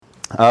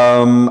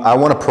I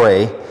want to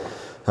pray.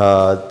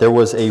 There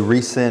was a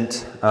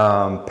recent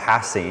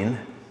passing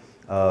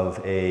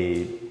of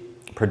a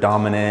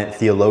predominant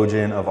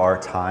theologian of our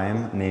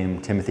time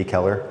named Timothy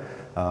Keller.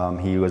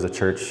 He was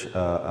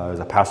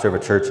a pastor of a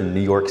church in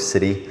New York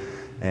City,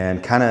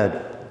 and kind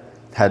of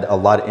had a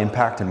lot of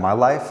impact in my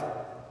life.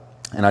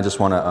 And I just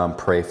want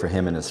to pray for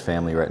him and his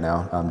family right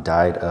now.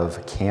 Died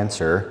of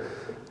cancer.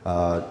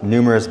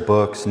 Numerous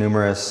books,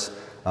 numerous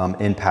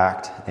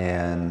impact,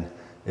 and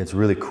it's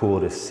really cool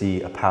to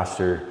see a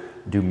pastor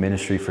do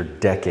ministry for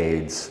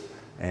decades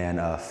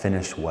and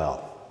finish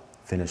well.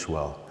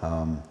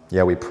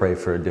 We pray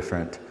for a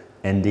different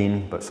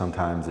ending, but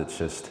sometimes it's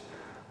just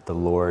the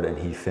Lord, and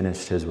he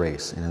finished his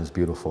race, and it was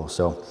beautiful.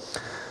 So,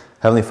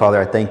 Heavenly Father,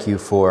 I thank you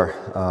for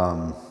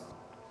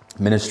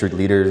ministry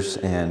leaders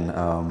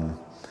and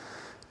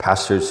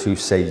pastors who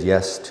say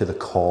yes to the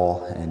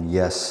call and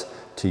yes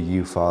to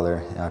you, Father.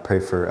 And I pray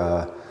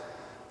for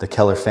the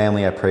Keller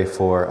family. I pray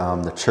for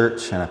the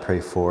church, and I pray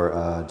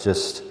for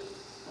just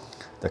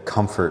the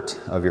comfort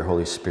of your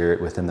Holy Spirit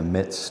within the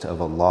midst of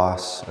a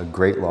loss, a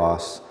great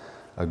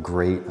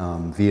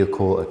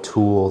vehicle, a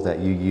tool that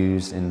you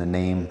used in the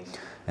name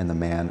and the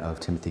man of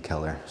Timothy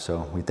Keller.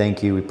 So we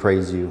thank you, we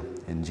praise you,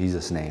 in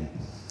Jesus' name,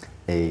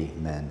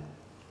 amen.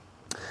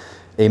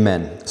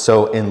 Amen.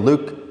 So in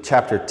Luke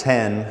chapter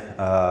 10,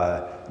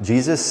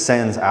 Jesus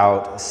sends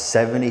out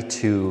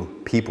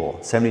 72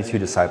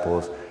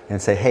 disciples,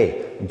 and say,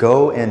 hey,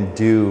 go and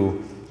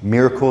do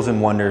miracles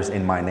and wonders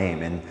in my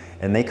name.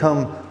 And they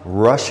come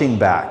rushing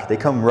back. They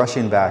come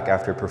rushing back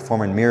after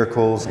performing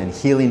miracles and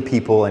healing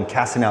people and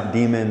casting out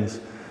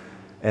demons.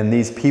 And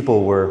these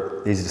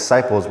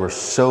disciples were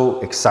so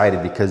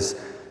excited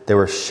because they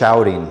were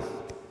shouting,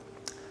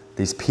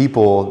 these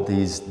people,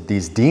 these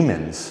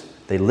demons,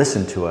 they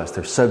listen to us,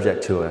 they're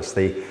subject to us.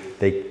 They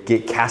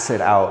get casted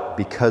out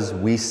because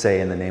we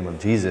say in the name of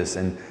Jesus.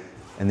 And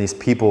these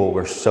people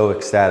were so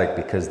ecstatic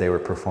because they were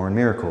performing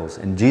miracles.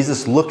 And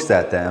Jesus looks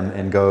at them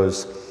and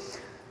goes,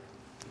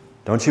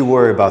 don't you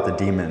worry about the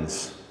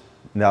demons.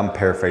 Now I'm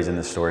paraphrasing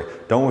this story.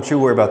 Don't you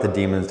worry about the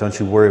demons. Don't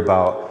you worry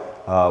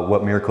about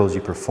what miracles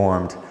you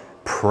performed.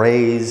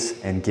 Praise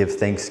and give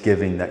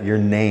thanksgiving that your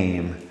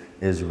name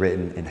is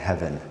written in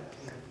heaven.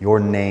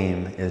 Your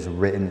name is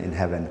written in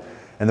heaven.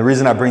 And the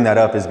reason I bring that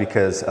up is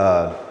because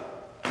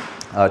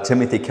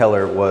Timothy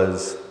Keller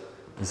was...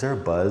 Is there a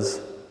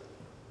buzz?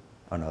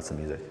 Oh no, it's the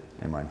music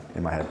in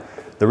my head.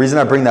 The reason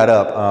I bring that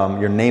up,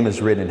 your name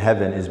is written in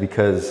heaven, is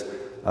because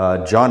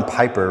John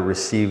Piper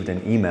received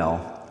an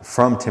email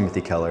from Timothy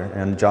Keller,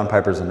 and John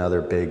Piper is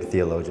another big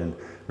theologian,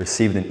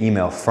 received an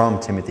email from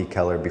Timothy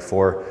Keller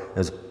before, it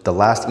was the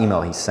last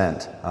email he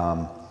sent,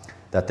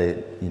 that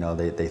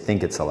they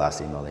think it's the last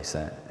email they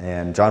sent.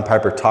 And John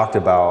Piper talked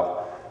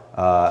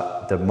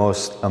about the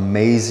most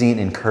amazing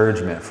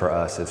encouragement for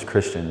us as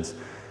Christians.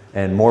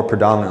 And more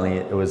predominantly,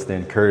 it was the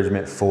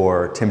encouragement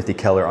for Timothy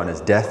Keller on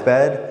his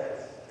deathbed,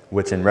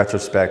 which in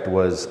retrospect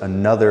was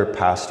another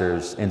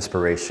pastor's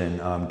inspiration.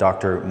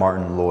 Dr.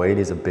 Martin Lloyd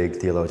is a big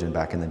theologian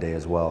back in the day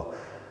as well.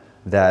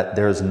 That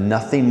there's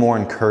nothing more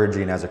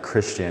encouraging as a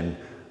Christian,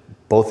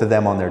 both of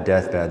them on their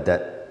deathbed,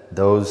 that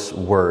those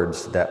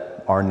words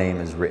that our name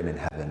is written in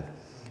heaven.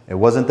 It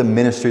wasn't the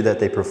ministry that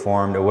they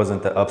performed. It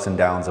wasn't the ups and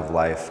downs of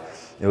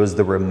life. It was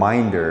the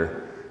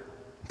reminder.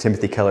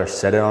 Timothy Keller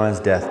said it on his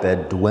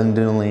deathbed,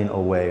 dwindling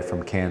away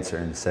from cancer,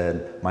 and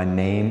said, my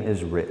name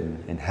is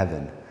written in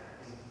heaven.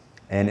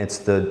 And it's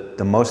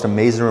the most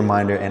amazing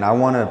reminder, and I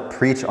want to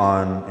preach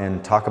on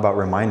and talk about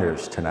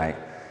reminders tonight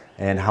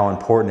and how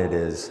important it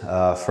is.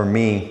 For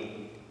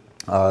me,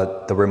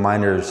 the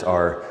reminders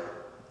are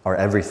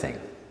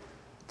everything.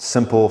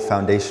 Simple,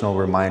 foundational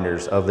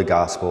reminders of the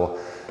gospel.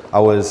 I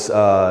was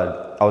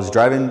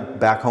driving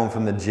back home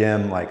from the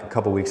gym like a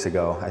couple weeks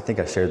ago. I think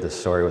I shared this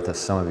story with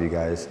some of you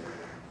guys.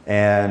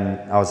 And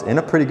I was in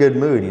a pretty good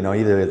mood,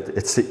 either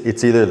it's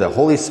either the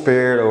Holy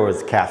Spirit or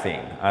it's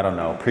caffeine. I don't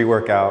know,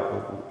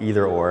 pre-workout,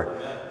 either or.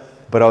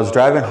 But I was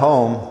driving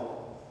home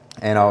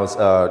and I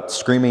was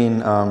screaming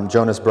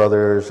Jonas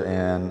Brothers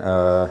and,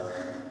 or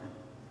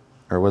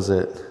was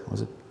it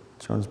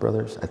Jonas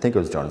Brothers? I think it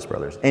was Jonas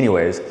Brothers.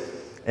 Anyways,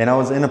 and I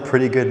was in a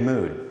pretty good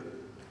mood.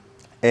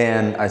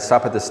 And I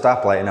stopped at the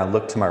stoplight and I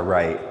looked to my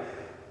right,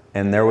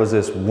 and there was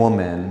this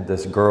woman,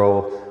 this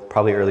girl,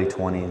 probably early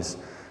 20s,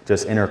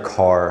 just in her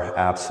car,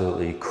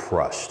 absolutely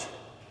crushed,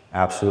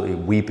 absolutely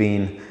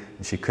weeping,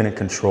 and she couldn't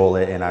control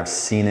it. And I've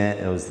seen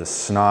it. It was the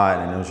snot,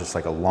 and it was just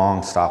like a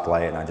long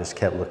stoplight, and I just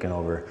kept looking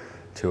over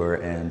to her,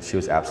 and she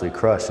was absolutely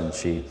crushed.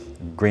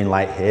 And green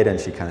light hit, and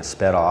she kind of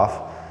sped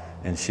off,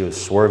 and she was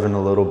swerving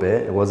a little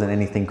bit. It wasn't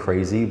anything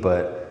crazy,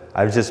 but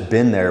I've just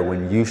been there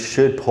when you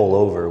should pull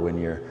over when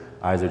your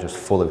eyes are just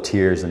full of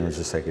tears, and it was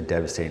just like a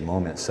devastating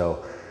moment.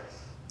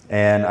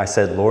 And I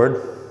said,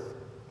 Lord,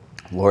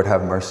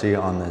 have mercy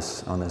on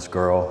this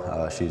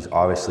girl. She's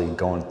obviously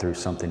going through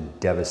something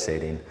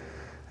devastating,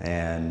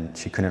 and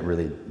she couldn't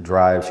really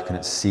drive. She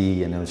couldn't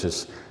see, and it was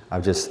just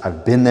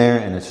I've been there,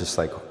 and it's just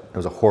like it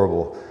was a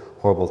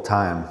horrible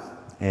time.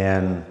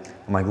 And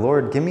I'm like,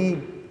 Lord, give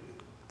me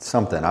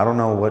something. I don't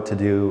know what to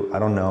do. I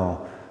don't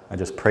know. I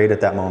just prayed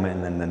at that moment,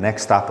 and then the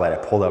next stoplight, I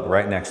pulled up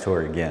right next to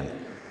her again.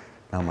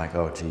 And I'm like,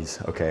 oh,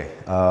 geez, okay.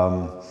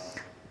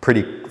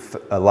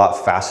 A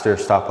lot faster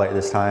stoplight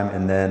this time,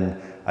 and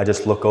then I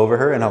just look over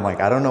her, and I'm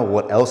like, I don't know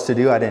what else to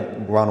do. I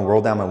didn't want to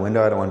roll down my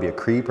window. I don't want to be a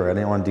creep, or I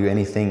didn't want to do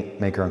anything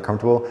make her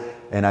uncomfortable.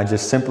 And I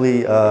just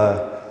simply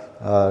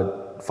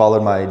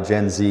followed my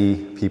Gen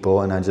Z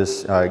people, and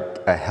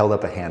I held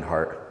up a hand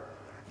heart.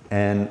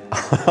 And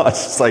I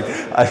was like,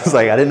 I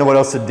didn't know what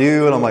else to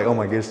do. And I'm like, oh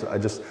my goodness, I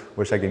just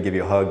wish I could give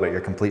you a hug, but you're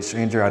a complete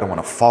stranger. I don't want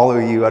to follow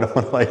you. I don't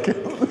want to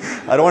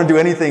I don't want to do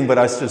anything, but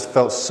I just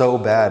felt so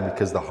bad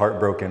because the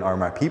heartbroken are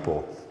my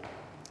people.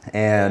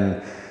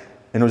 And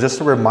it was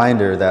just a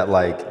reminder that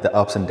like the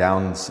ups and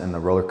downs and the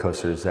roller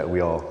coasters that we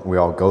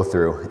all go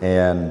through.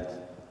 And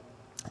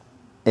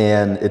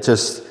it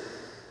just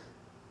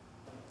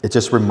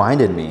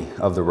reminded me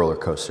of the roller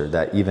coaster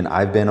that even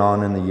I've been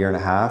on in the year and a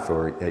half,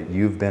 or that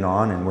you've been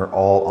on, and we're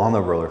all on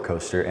the roller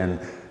coaster. And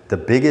the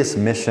biggest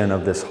mission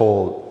of this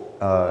whole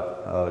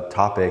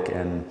topic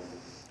and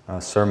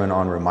sermon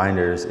on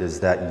reminders is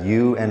that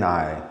you and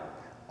I,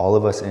 all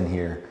of us in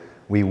here,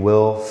 we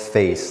will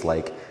face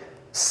like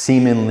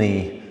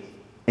seemingly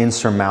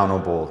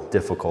insurmountable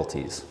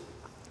difficulties.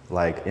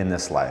 Like in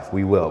this life,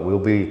 we'll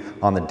be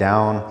on the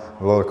down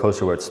roller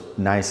coaster where it's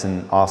nice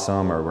and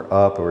awesome, or we're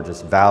up, or we're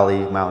just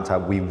valley,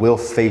 mountaintop. We will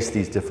face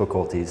these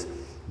difficulties,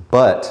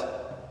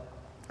 but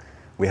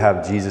we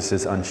have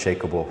Jesus's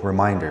unshakable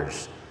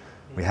reminders.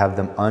 We have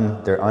them,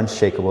 they're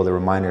unshakable, the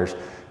reminders.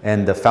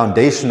 And the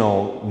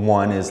foundational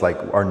one is like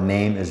our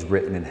name is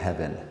written in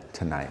heaven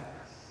tonight.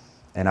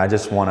 And I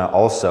just want to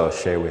also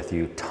share with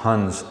you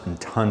tons and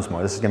tons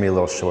more. This is going to be a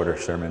little shorter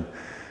sermon.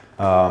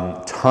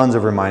 Tons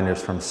of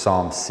reminders from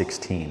Psalm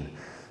 16.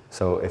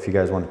 So if you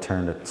guys want to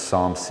turn to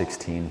Psalm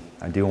 16,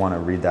 I do want to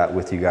read that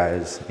with you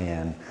guys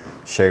and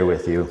share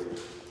with you.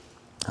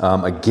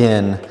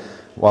 Again,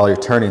 while you're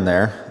turning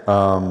there,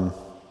 I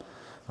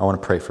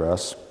want to pray for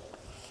us.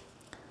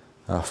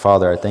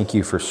 Father, I thank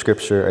you for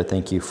Scripture. I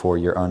thank you for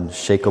your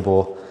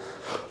unshakable,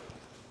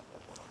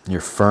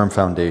 your firm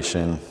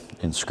foundation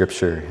in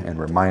Scripture and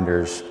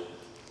reminders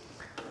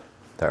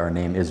that our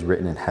name is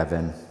written in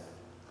heaven.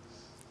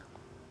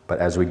 But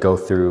as we go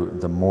through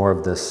the more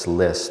of this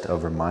list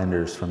of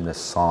reminders from this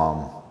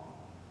psalm,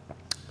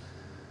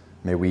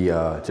 may we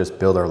just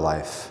build our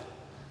life.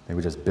 May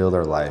we just build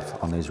our life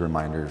on these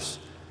reminders.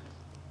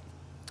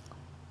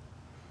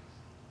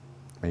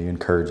 May you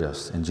encourage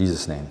us. In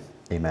Jesus' name,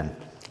 amen.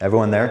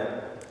 Everyone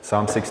there?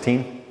 Psalm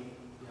 16?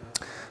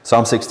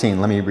 Psalm 16,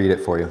 let me read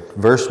it for you.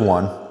 Verse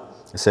 1,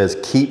 it says,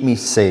 "Keep me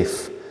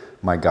safe,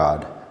 my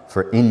God,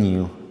 for in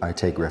you I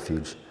take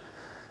refuge.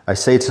 I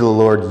say to the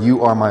Lord,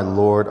 you are my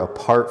Lord.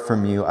 Apart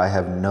from you, I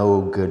have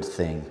no good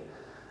thing.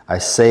 I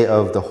say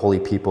of the holy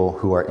people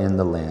who are in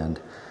the land,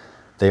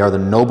 they are the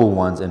noble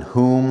ones in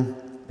whom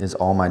is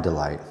all my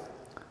delight.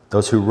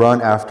 Those who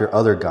run after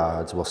other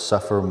gods will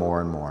suffer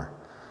more and more.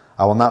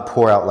 I will not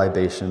pour out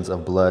libations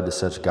of blood to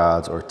such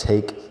gods or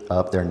take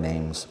up their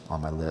names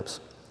on my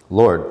lips.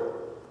 Lord,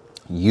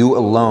 you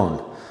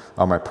alone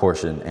are my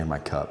portion and my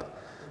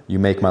cup. You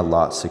make my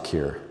lot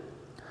secure.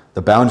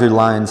 The boundary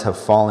lines have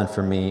fallen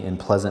for me in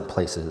pleasant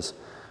places.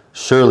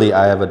 Surely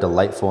I have a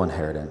delightful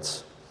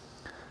inheritance.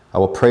 I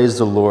will praise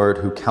the Lord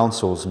who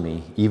counsels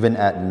me. Even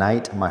at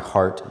night my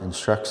heart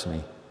instructs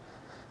me.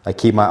 I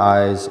keep my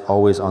eyes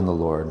always on the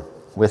Lord.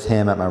 With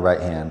him at my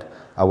right hand,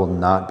 I will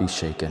not be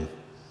shaken.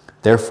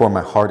 Therefore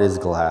my heart is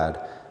glad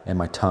and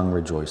my tongue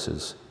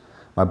rejoices.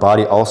 My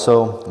body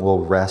also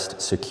will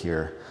rest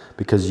secure,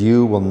 because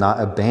you will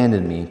not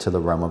abandon me to the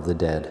realm of the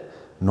dead,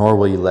 nor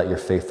will you let your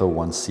faithful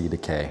one see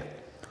decay.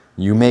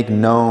 You make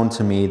known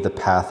to me the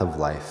path of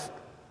life.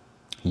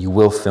 You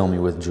will fill me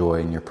with joy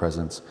in your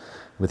presence,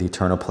 with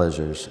eternal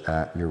pleasures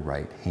at your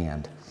right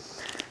hand.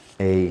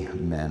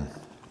 Amen.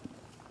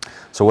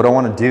 So what I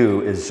want to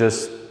do is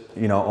just,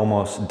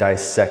 almost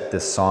dissect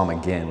this psalm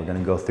again. We're going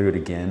to go through it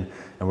again,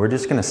 and we're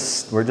just going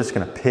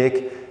to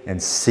pick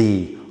and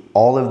see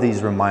all of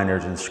these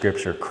reminders in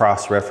Scripture,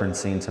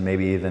 cross-referencing to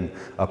maybe even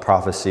a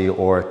prophecy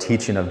or a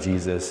teaching of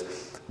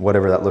Jesus,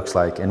 whatever that looks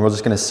like. And we're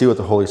just going to see what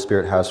the Holy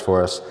Spirit has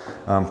for us,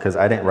 because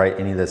I didn't write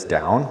any of this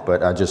down,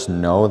 but I just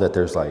know that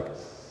there's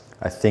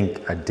I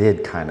think I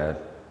did kind of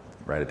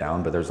write it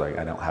down, but there's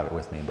I don't have it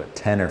with me, but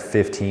 10 or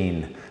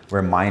 15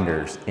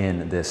 reminders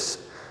in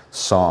this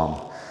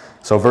psalm.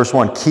 So verse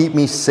 1, keep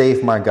me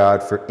safe, my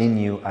God, for in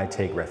you I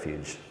take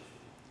refuge.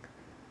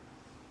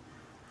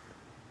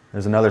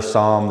 There's another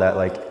psalm that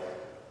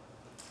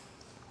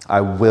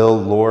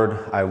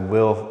Lord, I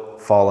will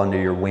fall under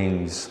your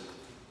wings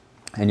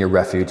and your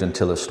refuge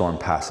until the storm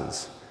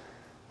passes.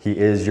 He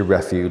is your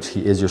refuge.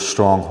 He is your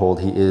stronghold.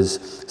 He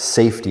is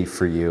safety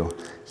for you.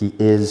 He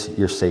is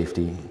your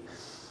safety.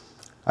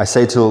 I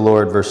say to the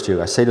Lord, verse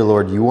 2, I say to the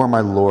Lord, you are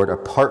my Lord.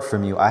 Apart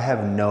from you, I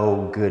have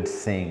no good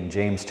thing.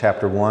 James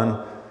chapter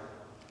 1,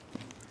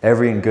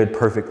 every and good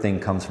perfect thing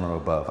comes from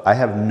above. I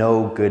have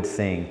no good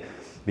thing,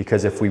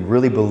 because if we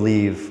really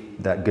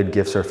believe that good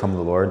gifts are from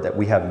the Lord, that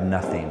we have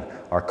nothing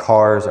our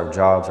cars, our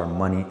jobs, our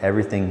money,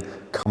 everything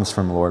comes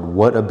from the Lord.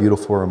 What a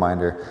beautiful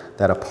reminder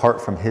that apart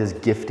from his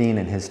gifting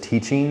and his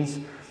teachings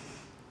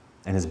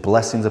and his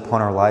blessings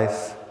upon our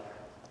life,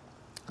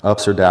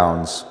 ups or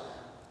downs,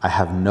 I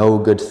have no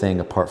good thing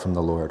apart from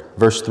the Lord.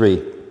 Verse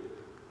 3,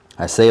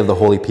 I say of the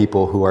holy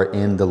people who are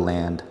in the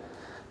land,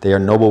 they are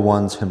noble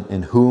ones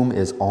in whom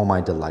is all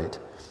my delight.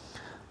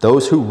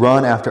 Those who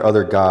run after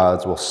other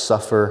gods will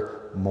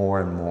suffer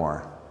more and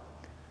more.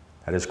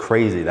 That is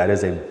crazy. That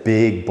is a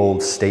big,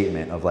 bold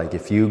statement of like,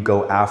 if you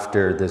go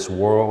after this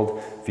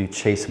world, if you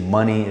chase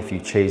money, if you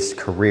chase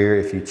career,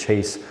 if you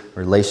chase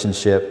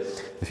relationship,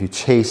 if you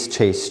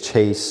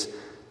chase,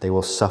 they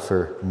will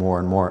suffer more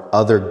and more.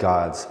 Other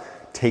gods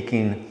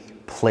taking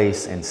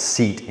place and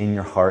seat in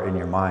your heart and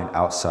your mind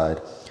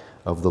outside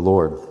of the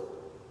Lord.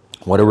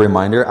 What a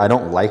reminder. I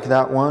don't like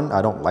that one.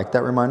 I don't like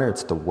that reminder.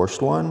 It's the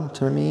worst one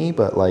to me,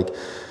 but like,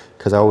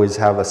 because I always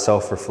have a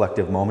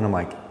self-reflective moment. I'm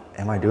like,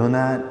 am I doing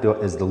that?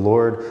 Is the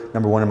Lord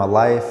number one in my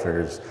life?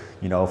 Or is,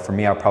 for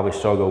me, I'll probably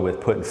struggle with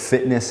putting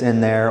fitness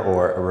in there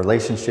or a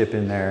relationship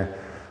in there.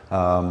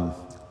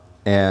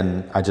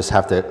 And I just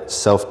have to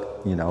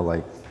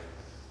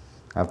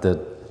I have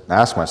to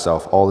ask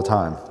myself all the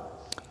time.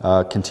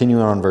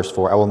 Continuing on verse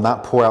 4, I will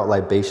not pour out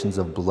libations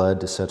of blood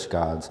to such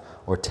gods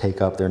or take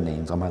up their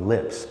names on my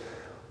lips.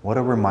 What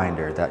a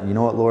reminder that, you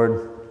know what,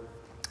 Lord?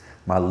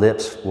 My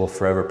lips will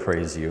forever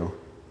praise you.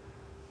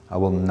 I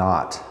will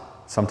not.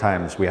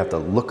 Sometimes we have to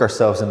look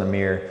ourselves in the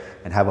mirror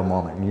and have a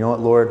moment. And you know what,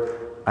 Lord?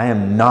 I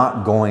am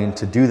not going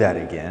to do that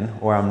again,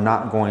 or I'm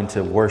not going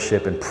to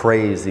worship and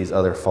praise these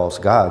other false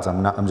gods.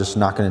 I'm just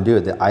not going to do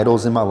it. The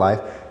idols in my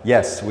life,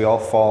 yes, we all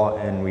fall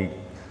and we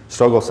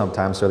struggle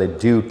sometimes, so they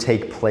do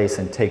take place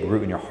and take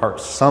root in your heart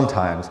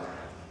sometimes.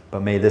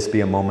 But may this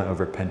be a moment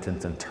of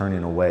repentance and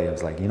turning away.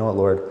 It's like, you know what,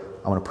 Lord?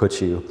 I want to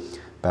put you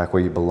back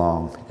where you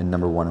belong and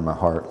number one in my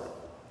heart.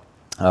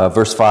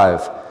 Verse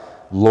 5,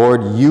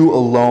 Lord, you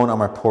alone are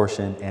my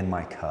portion and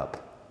my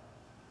cup.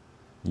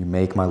 You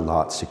make my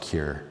lot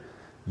secure.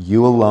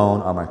 You alone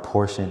are my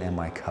portion and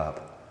my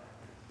cup.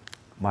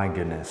 My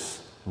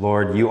goodness.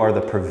 Lord, you are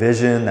the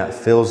provision that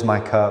fills my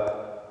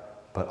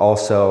cup, but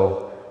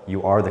also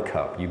you are the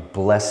cup. You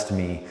blessed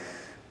me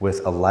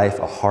with a life,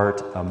 a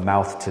heart, a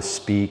mouth to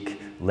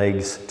speak,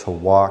 legs to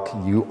walk.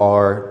 You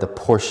are the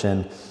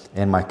portion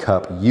and my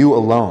cup. You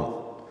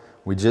alone.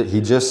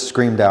 He just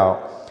screamed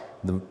out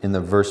in the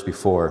verse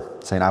before,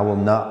 saying, I will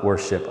not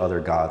worship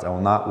other gods. I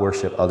will not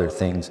worship other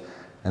things.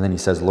 And then he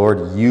says,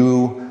 Lord,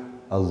 you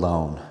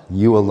alone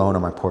are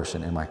my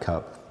portion and my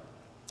cup.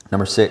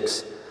 Number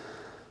 6,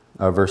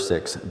 verse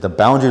 6, the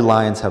boundary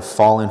lines have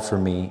fallen for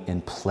me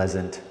in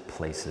pleasant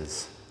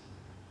places.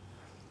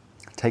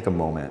 Take a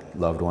moment,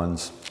 loved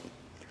ones.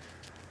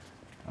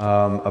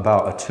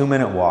 About a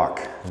 2-minute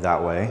walk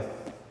that way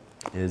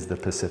is the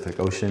Pacific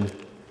Ocean.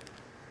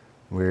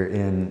 We're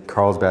in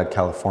Carlsbad,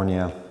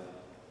 California.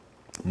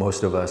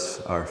 Most of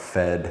us are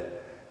fed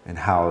and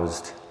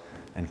housed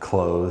and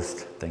clothed,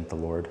 thank the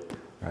Lord,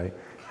 right?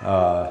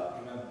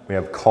 We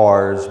have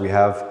cars, we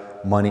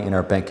have money in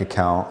our bank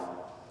account.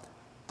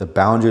 The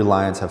boundary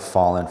lines have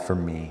fallen for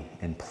me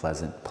in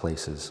pleasant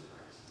places.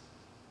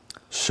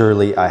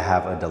 Surely I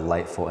have a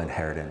delightful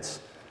inheritance.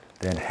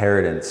 The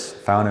inheritance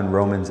found in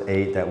Romans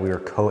 8, that we are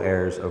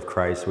co-heirs of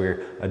Christ.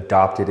 We're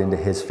adopted into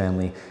his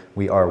family.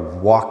 We are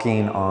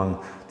walking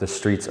on the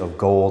streets of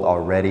gold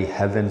already.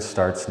 Heaven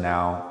starts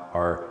now.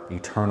 Our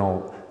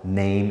eternal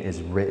name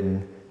is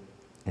written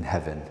in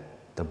heaven.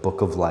 The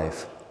book of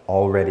life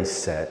already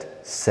set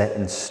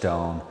in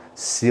stone,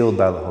 sealed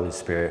by the Holy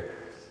Spirit.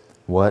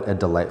 What a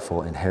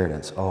delightful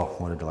inheritance. Oh,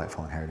 what a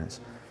delightful inheritance.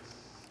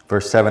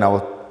 Verse 7, I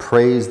will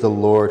praise the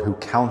Lord who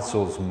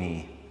counsels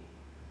me.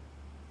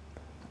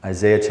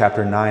 Isaiah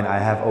chapter 9, I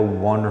have a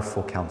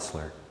wonderful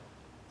counselor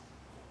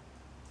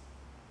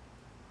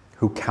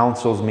who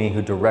counsels me,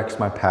 who directs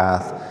my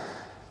path.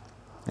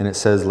 And it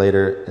says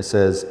later,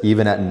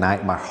 even at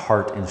night my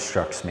heart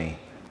instructs me.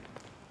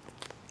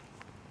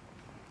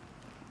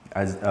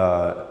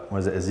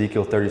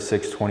 Ezekiel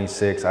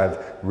 36:26,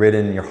 I've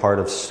ridden your heart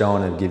of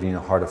stone and given you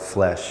a heart of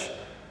flesh.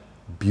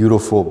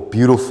 Beautiful,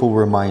 beautiful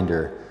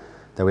reminder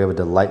that we have a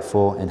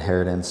delightful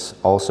inheritance,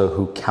 also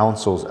who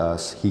counsels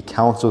us. He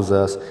counsels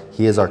us.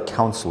 He is our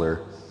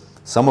counselor.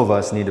 Some of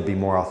us need to be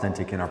more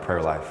authentic in our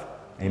prayer life.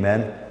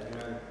 Amen?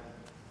 Amen.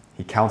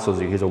 He counsels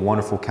you. He's a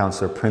wonderful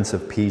counselor, Prince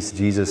of Peace.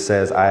 Jesus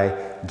says,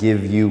 I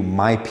give you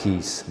my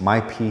peace.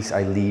 My peace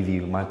I leave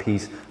you. My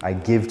peace I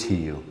give to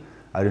you.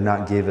 I do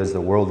not give as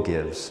the world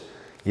gives.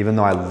 Even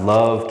though I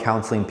love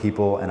counseling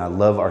people and I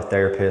love our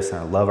therapists and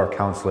I love our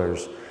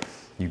counselors,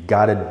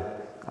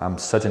 I'm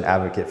such an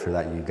advocate for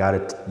that. You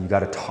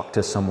gotta talk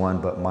to someone,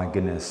 but my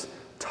goodness,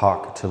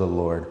 talk to the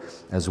Lord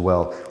as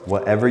well.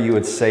 Whatever you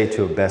would say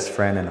to a best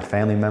friend and a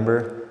family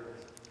member,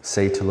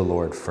 say to the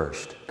Lord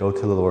first. Go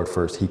to the Lord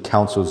first. He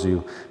counsels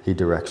you. He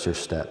directs your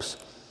steps.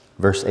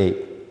 Verse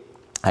 8,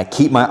 I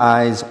keep my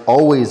eyes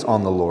always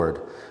on the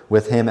Lord.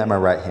 With him at my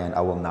right hand,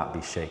 I will not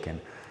be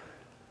shaken.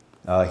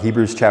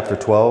 Hebrews chapter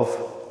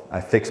 12,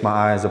 I fix my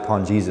eyes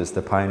upon Jesus,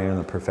 the pioneer and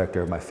the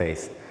perfecter of my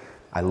faith.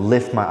 I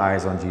lift my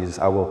eyes on Jesus.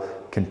 I will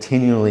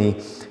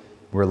continually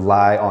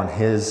rely on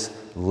his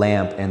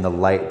lamp and the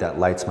light that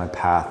lights my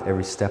path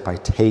every step I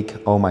take.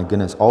 Oh my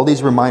goodness. All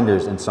these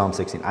reminders in Psalm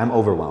 16. I'm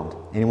overwhelmed.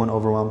 Anyone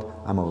overwhelmed?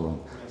 I'm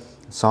overwhelmed.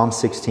 Psalm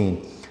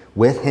 16.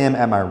 With him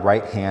at my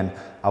right hand,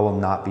 I will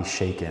not be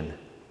shaken.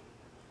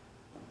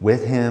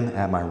 With him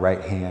at my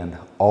right hand,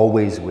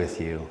 always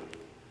with you.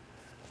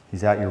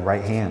 He's at your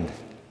right hand.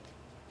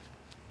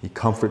 He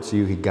comforts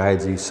you. He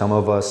guides you. Some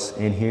of us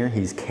in here,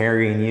 he's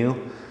carrying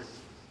you.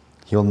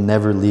 He'll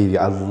never leave you.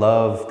 I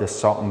love the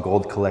Salt and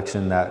Gold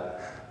collection that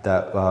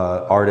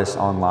artist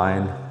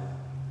online,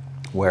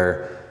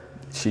 where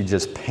she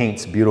just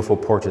paints beautiful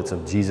portraits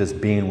of Jesus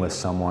being with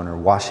someone or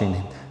washing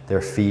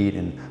their feet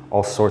and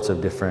all sorts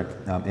of different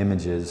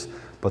images.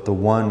 But the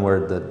one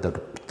where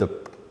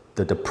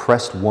the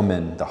depressed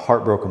woman, the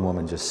heartbroken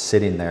woman, just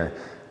sitting there,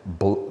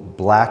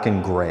 black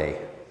and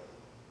gray.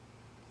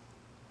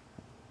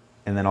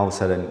 And then all of a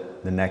sudden,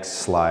 the next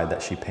slide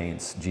that she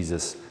paints,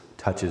 Jesus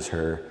touches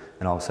her,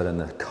 and all of a sudden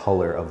the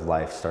color of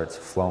life starts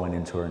flowing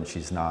into her, and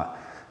she's not.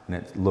 And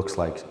it looks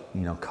like,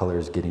 color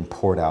is getting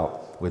poured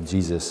out with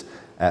Jesus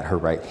at her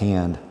right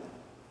hand.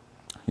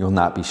 You'll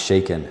not be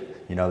shaken.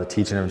 The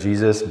teaching of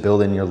Jesus,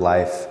 building your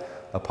life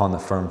upon the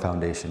firm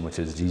foundation, which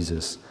is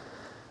Jesus.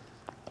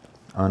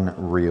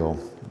 Unreal.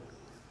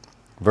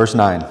 Verse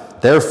 9,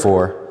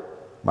 therefore,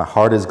 my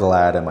heart is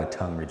glad and my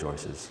tongue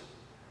rejoices.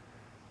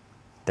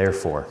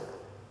 Therefore,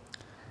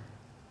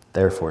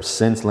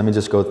 since, let me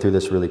just go through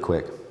this really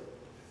quick.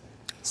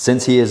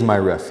 Since he is my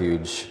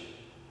refuge,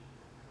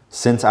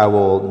 since I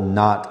will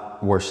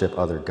not worship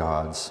other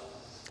gods,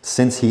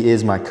 since he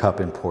is my cup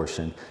and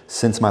portion,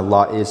 since my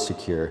lot is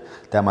secure,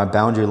 that my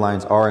boundary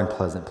lines are in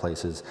pleasant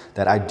places,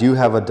 that I do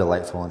have a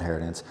delightful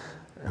inheritance,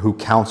 who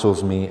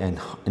counsels me and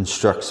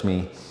instructs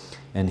me,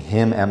 and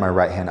him at my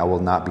right hand I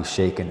will not be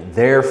shaken.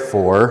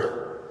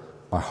 Therefore,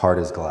 my heart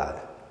is glad.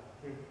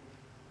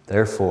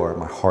 Therefore,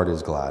 my heart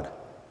is glad,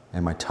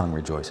 and my tongue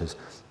rejoices.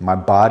 My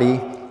body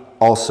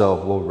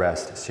also will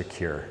rest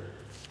secure.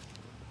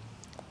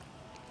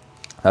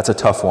 That's a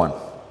tough one.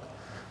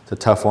 It's a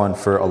tough one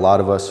for a lot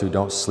of us who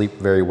don't sleep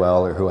very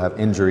well or who have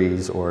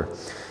injuries, or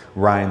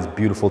Ryan's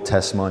beautiful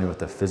testimony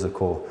with a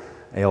physical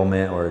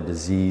ailment or a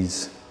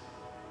disease.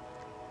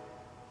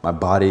 My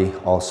body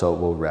also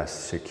will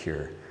rest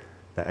secure.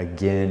 That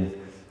again,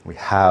 we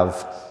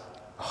have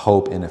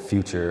hope in a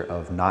future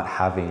of not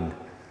having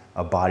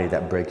a body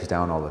that breaks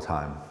down all the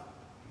time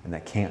and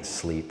that can't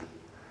sleep,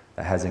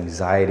 that has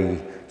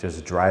anxiety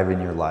just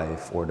driving your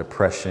life, or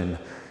depression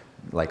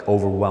like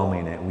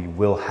overwhelming it. We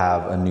will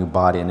have a new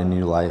body and a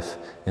new life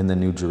in the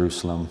New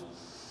Jerusalem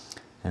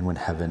and when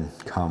heaven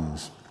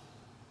comes.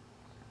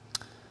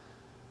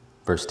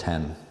 Verse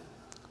 10,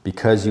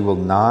 because you will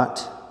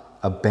not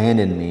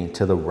abandon me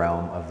to the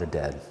realm of the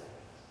dead,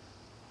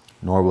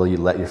 nor will you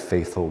let your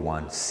faithful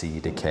one see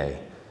decay.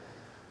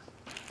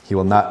 He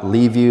will not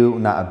leave you,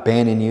 not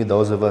abandon you.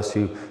 Those of us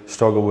who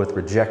struggle with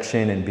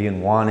rejection and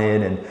being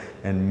wanted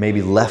and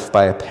maybe left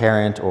by a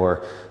parent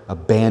or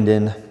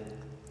abandoned,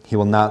 he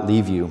will not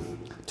leave you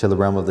to the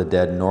realm of the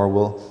dead, nor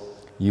will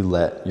you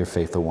let your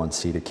faithful one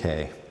see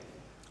decay.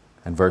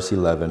 And verse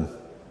 11,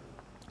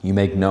 you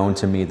make known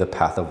to me the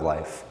path of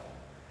life.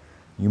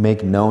 You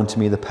make known to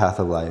me the path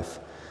of life.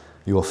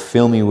 You will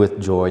fill me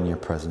with joy in your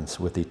presence,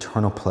 with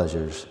eternal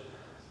pleasures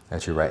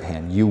at your right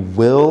hand. You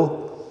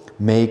will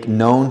make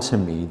known to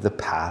me the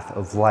path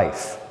of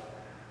life,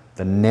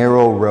 the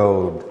narrow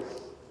road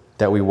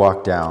that we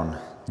walk down.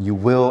 You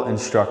will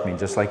instruct me,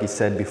 just like he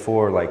said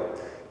before, like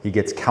he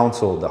gets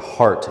counseled, the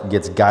heart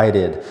gets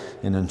guided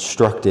and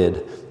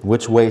instructed.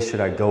 Which way should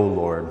I go,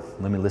 Lord?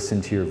 Let me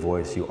listen to your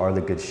voice. You are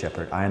the good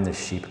shepherd. I am the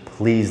sheep.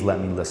 Please let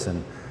me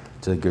listen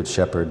to the good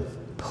shepherd.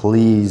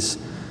 Please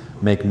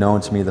make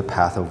known to me the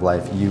path of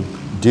life. You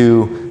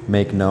do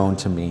make known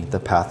to me the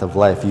path of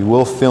life. You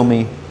will fill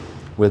me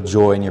with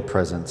joy in your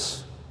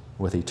presence,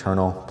 with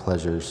eternal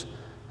pleasures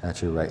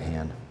at your right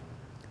hand.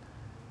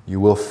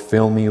 You will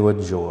fill me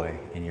with joy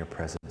in your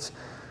presence.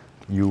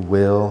 You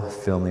will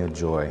fill me with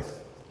joy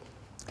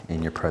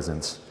in your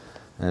presence.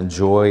 And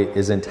joy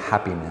isn't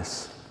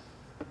happiness.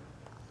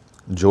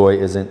 Joy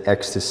isn't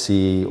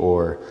ecstasy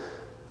or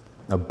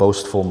a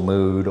boastful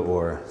mood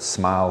or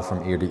smile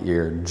from ear to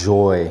ear.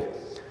 Joy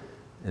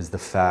is the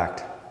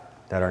fact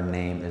that our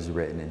name is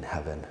written in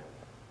heaven.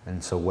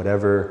 And so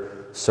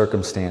whatever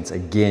circumstance,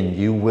 again,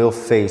 you will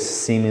face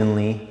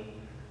seemingly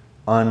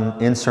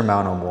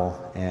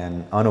insurmountable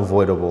and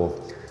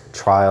unavoidable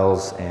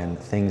trials and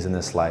things in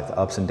this life, the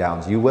ups and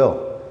downs. You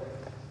will.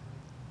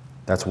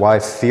 That's why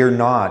fear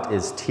not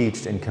is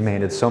taught and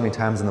commanded so many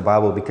times in the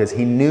Bible, because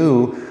he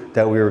knew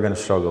that we were going to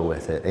struggle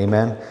with it.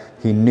 Amen?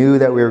 He knew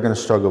that we were going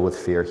to struggle with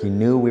fear. He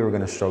knew we were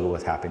going to struggle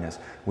with happiness.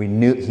 He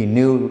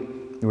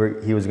knew we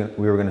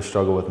were going to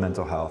struggle with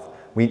mental health.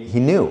 He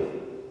knew.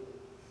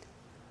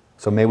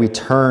 So may we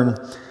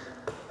turn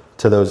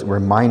to those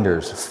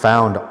reminders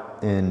found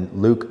in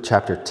Luke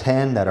chapter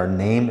 10 that our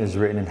name is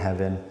written in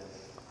heaven,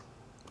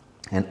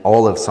 and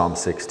all of Psalm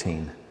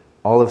 16.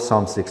 All of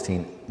Psalm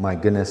 16, my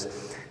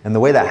goodness, And the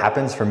way that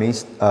happens for me,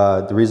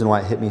 the reason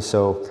why it hit me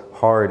so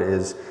hard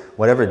is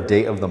whatever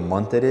date of the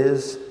month it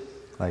is,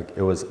 like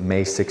it was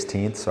May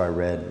 16th, so I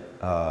read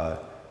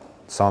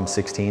Psalm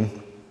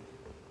 16.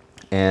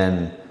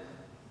 And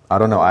I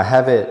don't know, I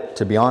have it,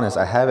 to be honest,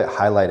 I have it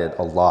highlighted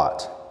a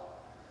lot.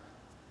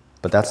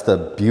 But that's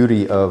the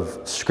beauty of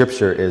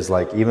Scripture is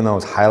like, even though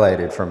it's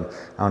highlighted from,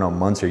 I don't know,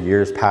 months or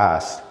years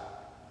past,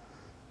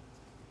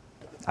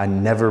 I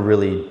never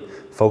really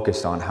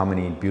focused on how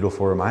many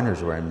beautiful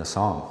reminders were in the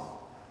psalm.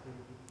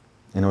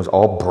 And it was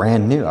all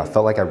brand new. I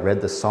felt like I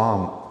read the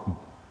psalm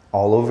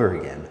all over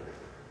again.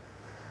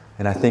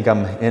 And I think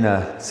I'm in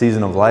a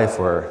season of life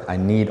where I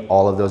need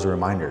all of those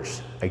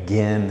reminders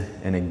again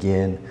and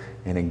again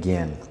and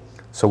again.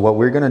 So what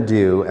we're going to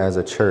do as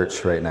a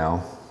church right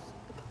now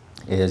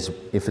is,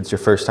 if it's your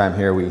first time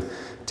here, we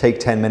take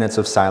 10 minutes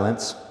of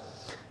silence,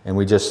 and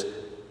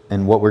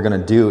what we're going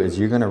to do is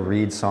you're going to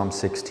read Psalm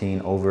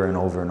 16 over and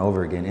over and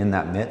over again in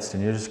that midst,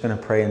 and you're just going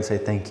to pray and say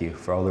thank you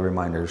for all the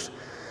reminders.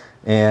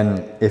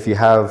 And if you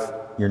have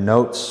your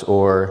notes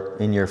or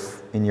in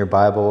your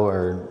Bible,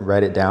 or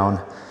write it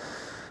down,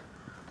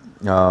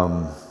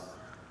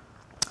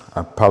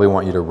 I probably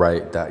want you to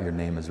write that your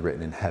name is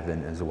written in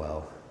heaven as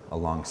well,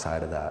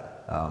 alongside of that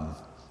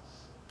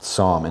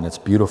psalm. And it's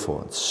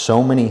beautiful. It's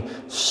so many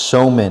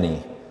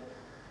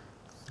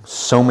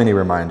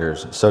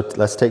reminders. So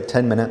let's take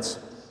 10 minutes.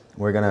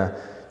 You're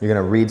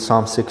gonna read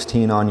Psalm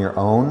 16 on your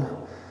own,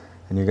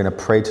 and you're gonna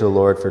pray to the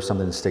Lord for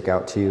something to stick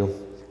out to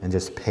you, and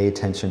just pay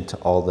attention to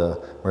all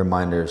the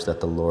reminders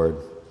that the Lord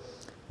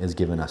is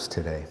giving us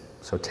today.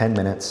 So 10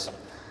 minutes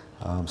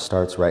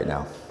starts right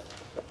now.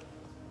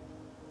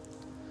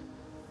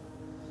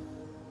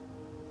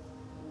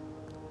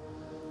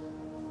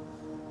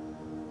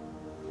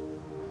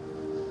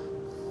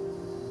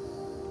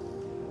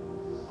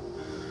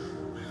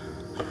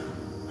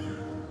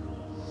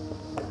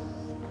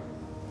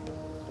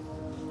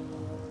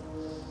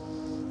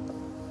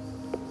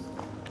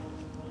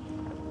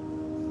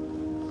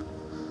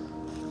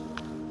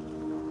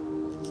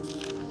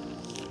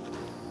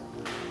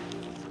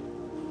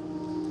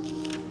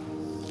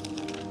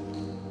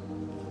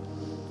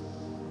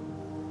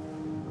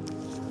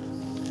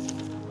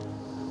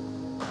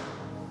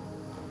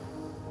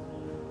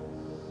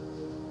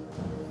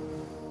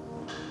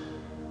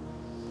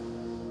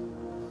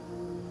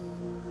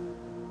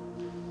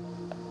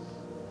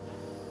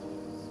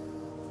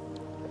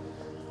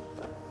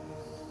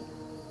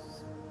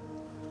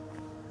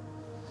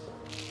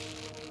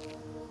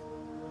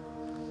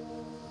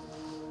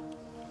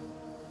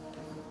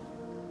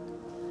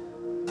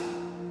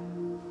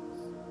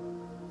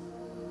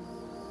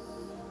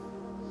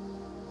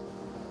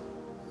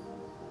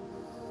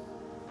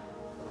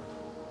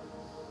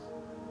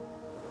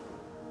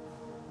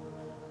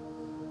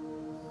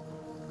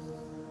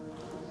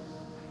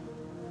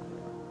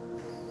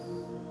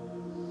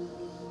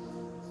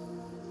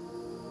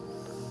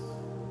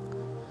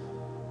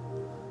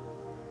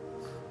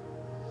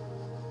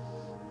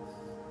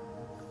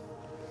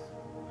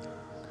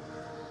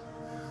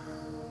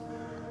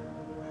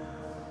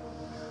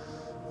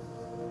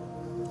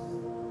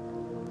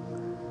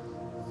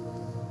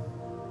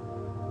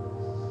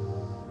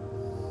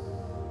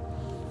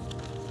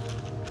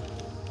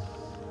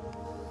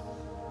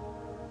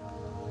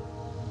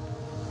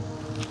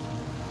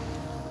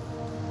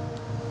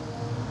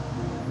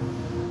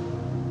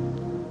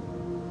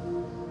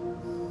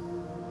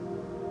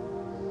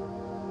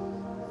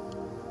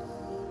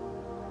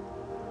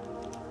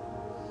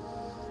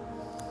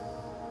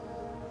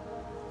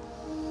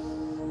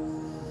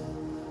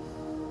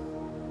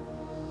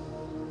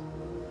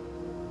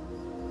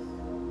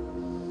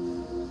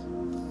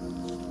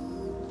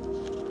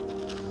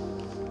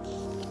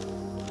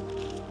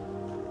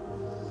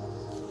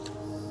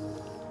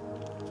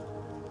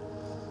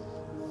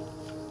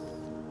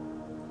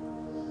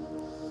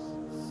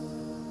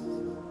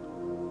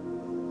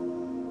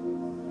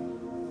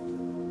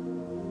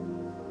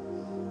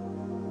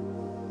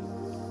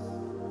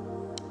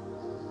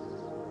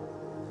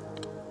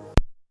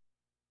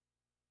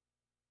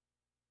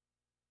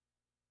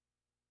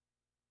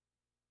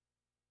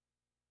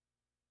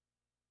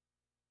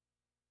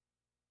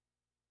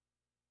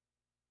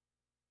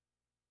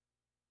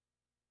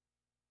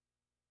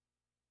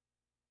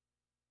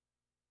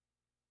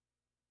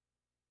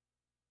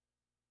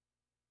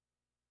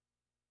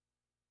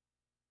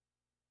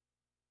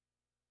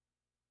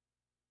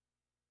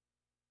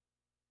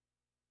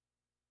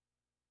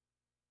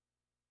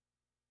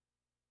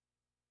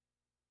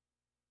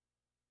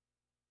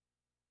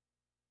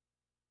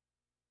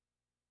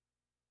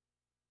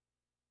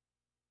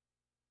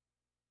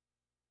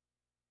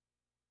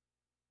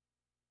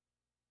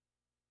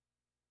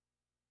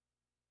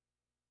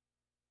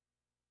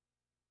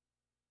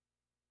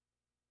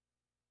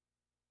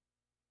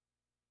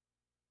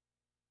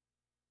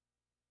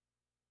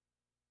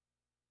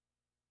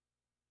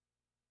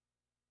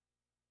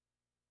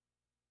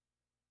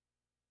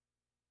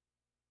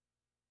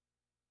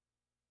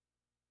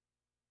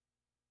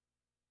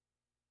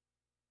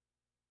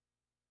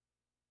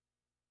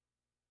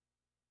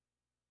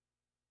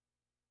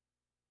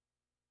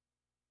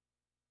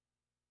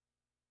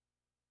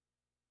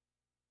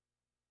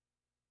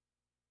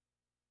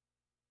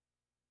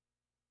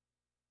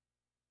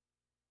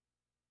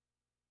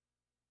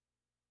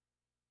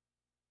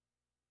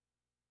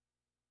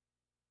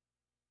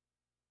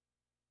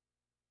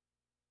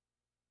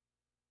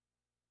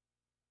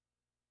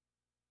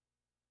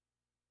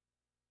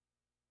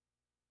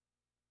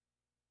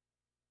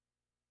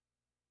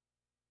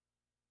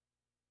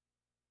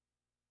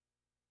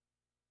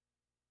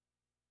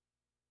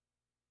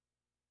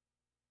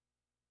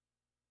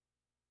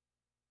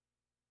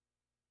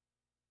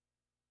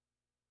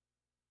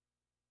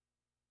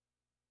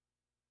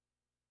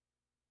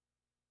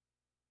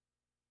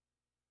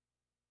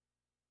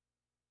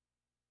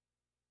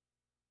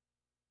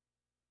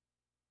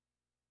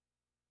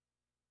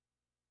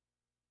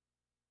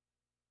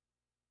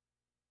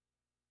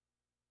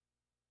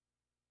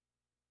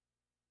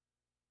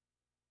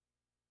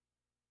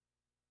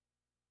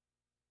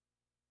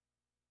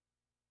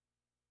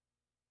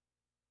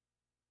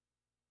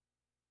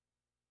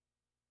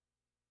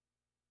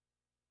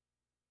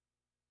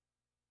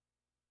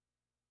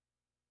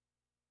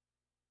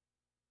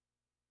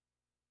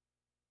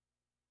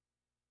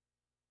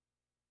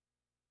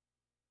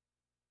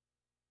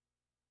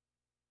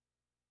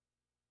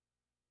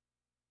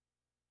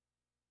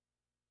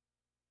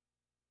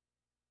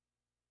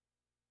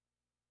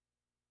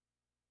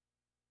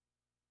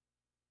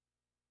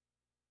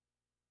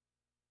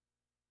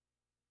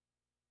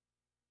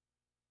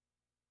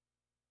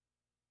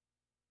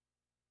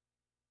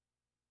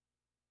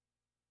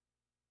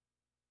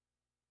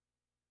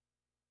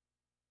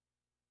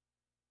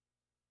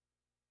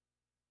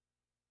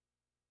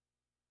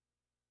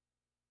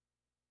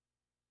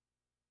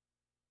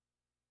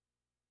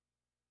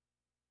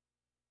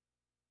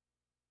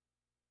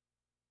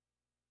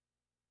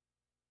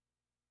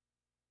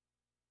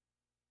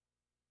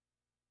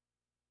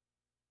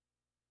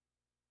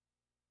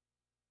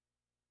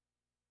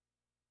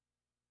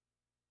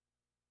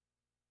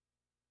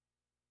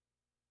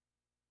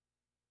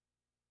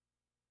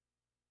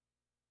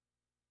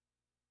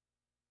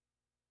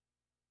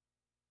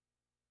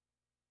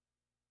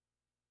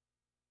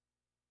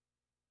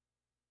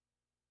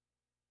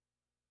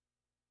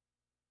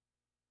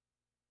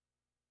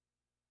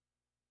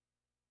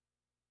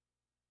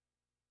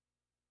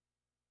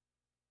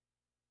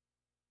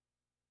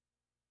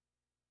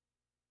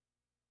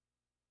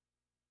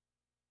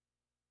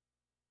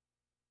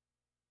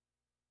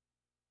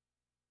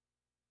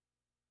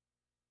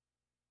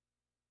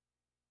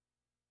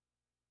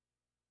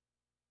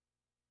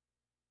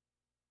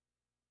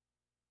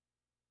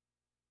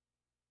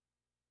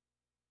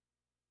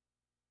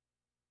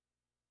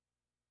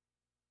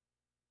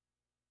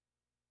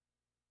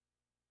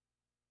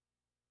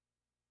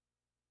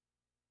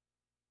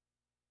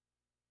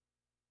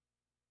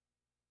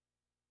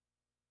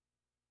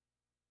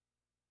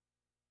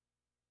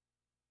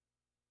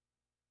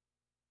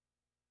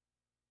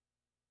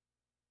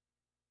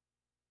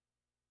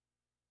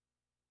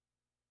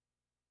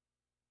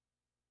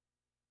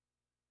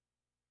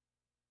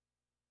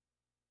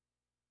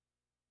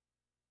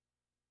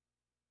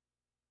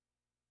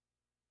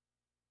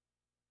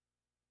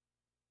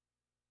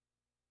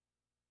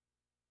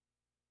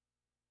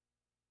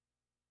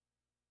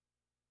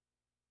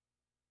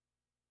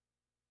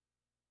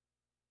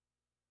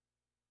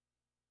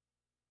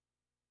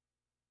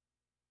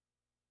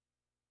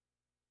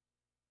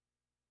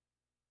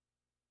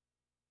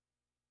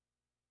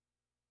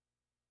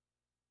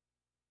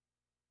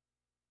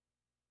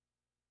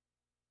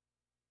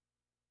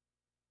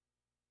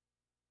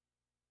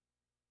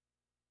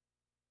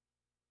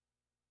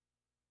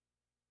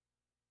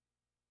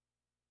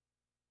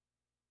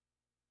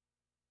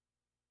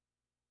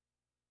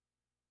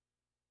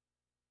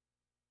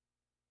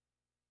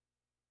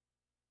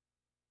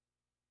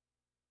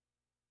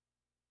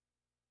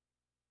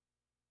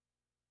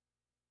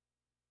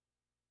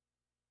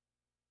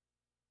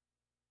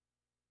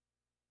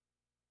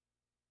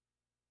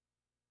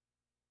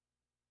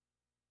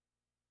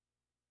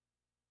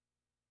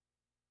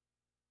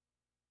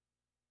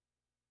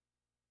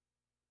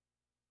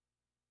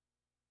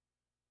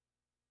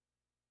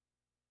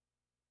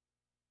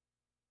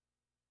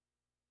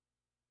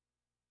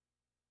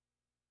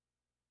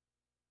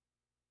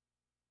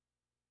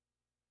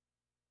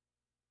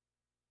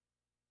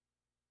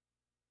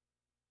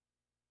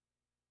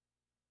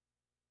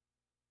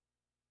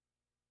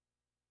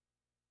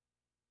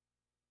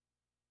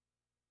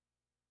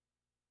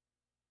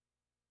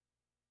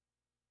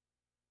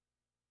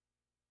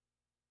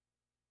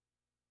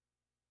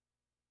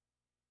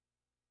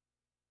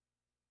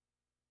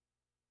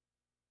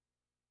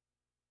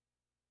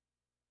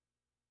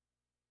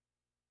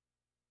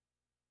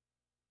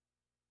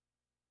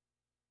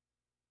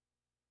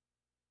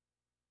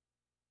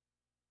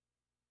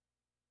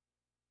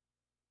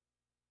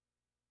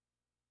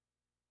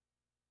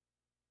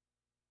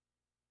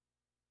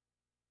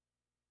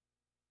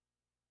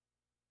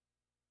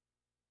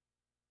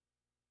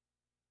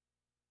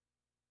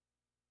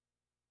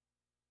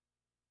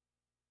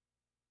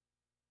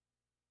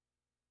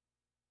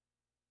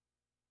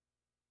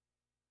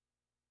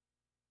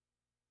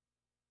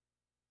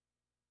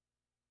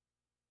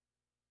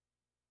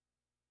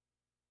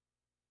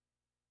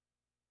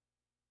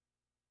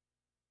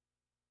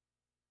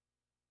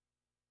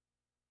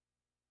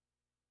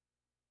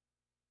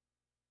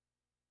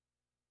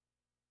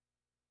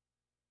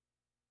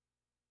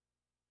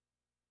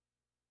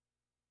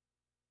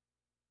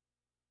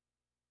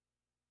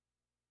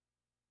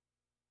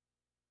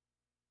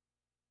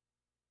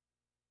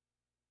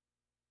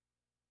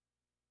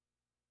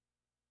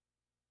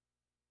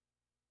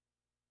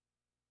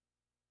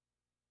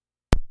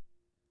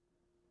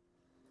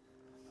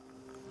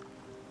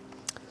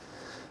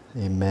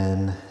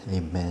 Amen,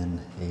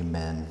 amen,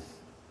 amen.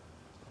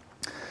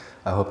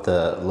 I hope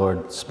the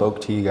Lord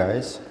spoke to you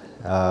guys.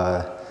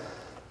 I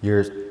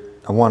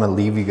want to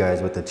leave you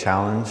guys with a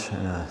challenge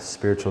and a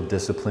spiritual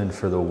discipline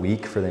for the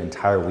week, for the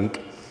entire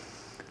week.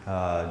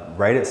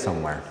 Write it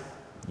somewhere.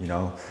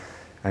 I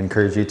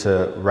encourage you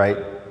to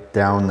write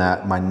down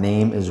that my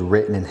name is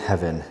written in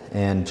heaven.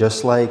 And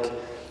just like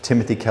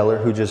Timothy Keller,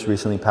 who just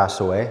recently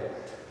passed away,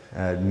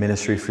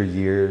 ministry for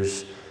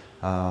years,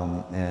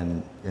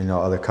 and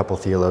other couple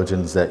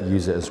theologians that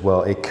use it as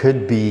well. It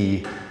could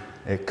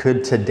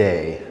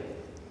today,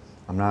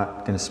 I'm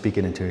not going to speak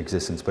it into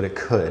existence, but it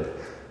could,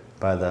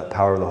 by the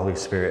power of the Holy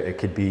Spirit, it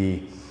could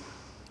be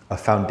a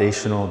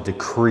foundational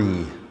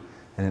decree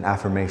and an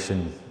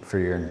affirmation for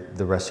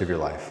the rest of your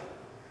life.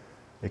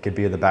 It could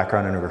be in the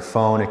background of your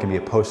phone. It could be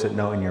a post-it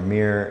note on your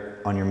mirror.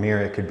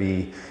 It could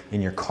be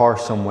in your car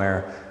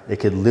somewhere. It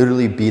could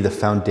literally be the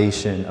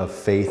foundation of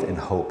faith and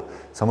hope.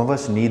 Some of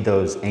us need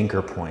those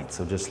anchor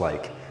points of just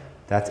like,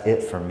 that's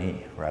it for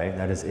me, right?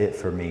 That is it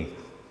for me.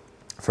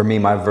 For me,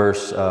 my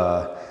verse,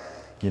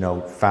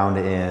 found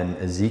in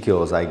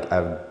Ezekiel is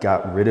I've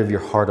got rid of your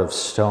heart of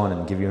stone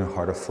and give you a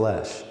heart of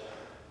flesh.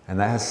 And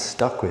that has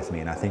stuck with me.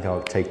 And I think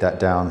I'll take that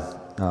down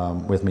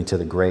with me to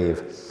the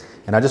grave.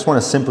 And I just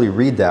want to simply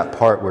read that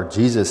part where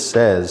Jesus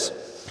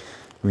says,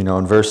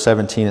 in verse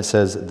 17, it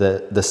says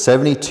that the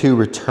 72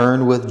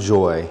 returned with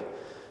joy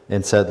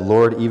and said,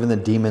 Lord, even the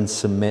demons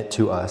submit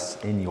to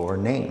us in your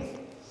name.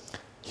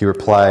 He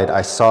replied,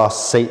 I saw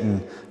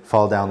Satan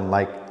fall down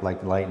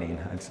like lightning.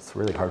 It's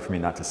really hard for me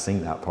not to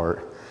sing that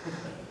part.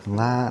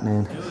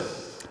 Lightning.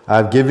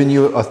 I've given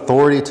you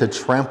authority to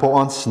trample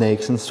on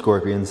snakes and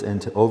scorpions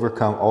and to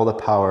overcome all the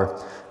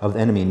power of the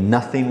enemy.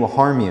 Nothing will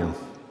harm you.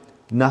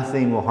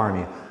 Nothing will harm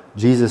you.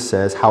 Jesus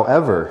says,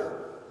 however,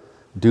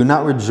 do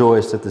not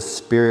rejoice that the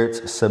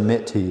spirits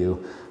submit to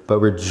you, but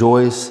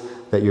rejoice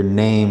that your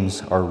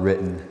names are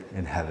written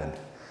in heaven.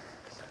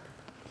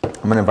 I'm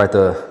going to invite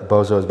the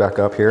bozos back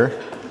up here.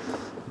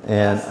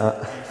 And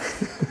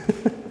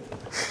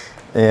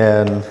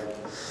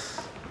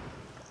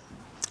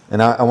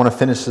I want to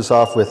finish this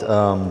off with,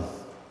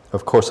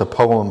 of course, a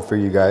poem for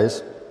you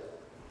guys.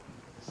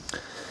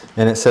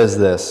 And it says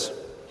this.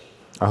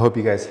 I hope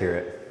you guys hear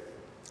it.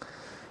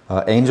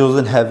 Angels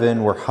in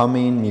heaven were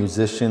humming,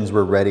 musicians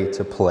were ready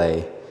to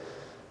play.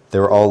 They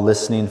were all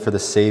listening for the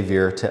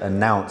Savior to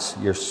announce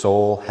your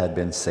soul had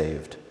been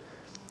saved.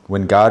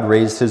 When God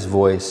raised his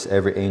voice,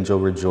 every angel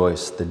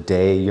rejoiced the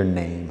day your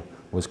name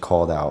was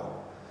called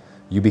out.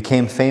 You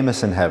became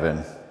famous in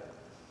heaven.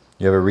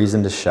 You have a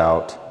reason to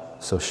shout,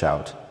 so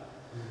shout.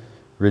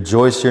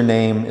 Rejoice, your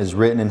name is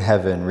written in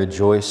heaven.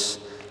 Rejoice,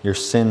 your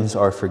sins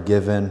are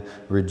forgiven.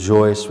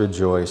 Rejoice,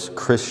 rejoice.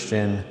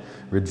 Christian,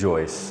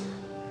 rejoice.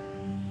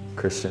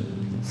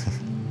 Christian.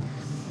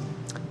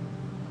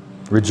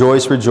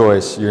 Rejoice,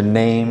 rejoice. Your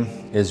name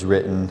is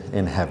written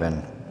in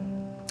heaven.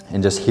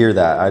 And just hear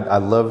that. I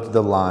loved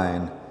the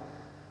line,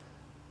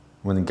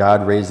 when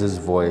God raised his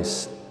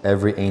voice,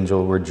 every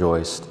angel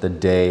rejoiced the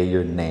day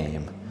your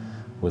name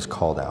was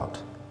called out.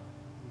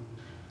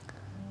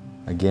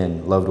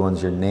 Again, loved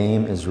ones, your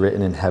name is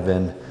written in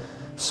heaven.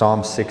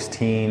 Psalm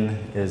 16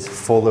 is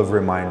full of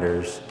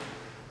reminders.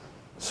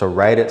 So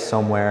write it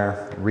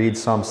somewhere. Read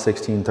Psalm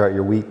 16 throughout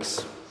your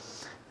weeks.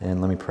 And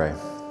let me pray.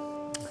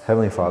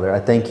 Heavenly Father,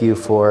 I thank you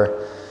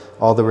for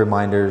all the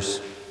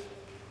reminders.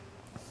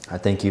 I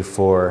thank you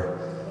for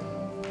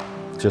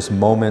just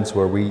moments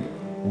where we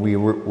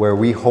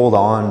hold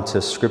on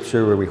to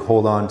Scripture, where we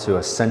hold on to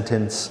a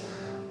sentence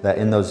that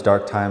in those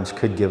dark times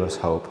could give us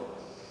hope.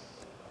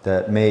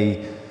 That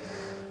may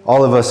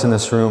all of us in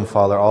this room,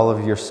 Father, all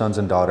of your sons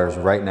and daughters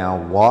right now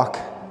walk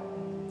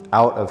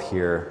out of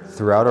here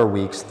throughout our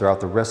weeks, throughout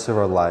the rest of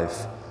our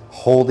life,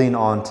 holding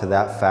on to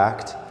that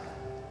fact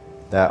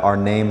that our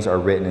names are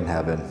written in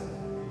heaven.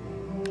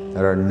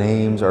 That our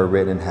names are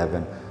written in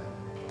heaven.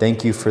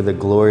 Thank you for the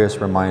glorious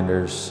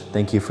reminders.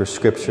 Thank you for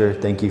Scripture.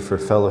 Thank you for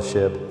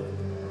fellowship.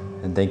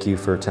 And thank you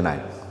for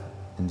tonight.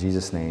 In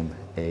Jesus' name,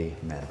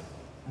 amen.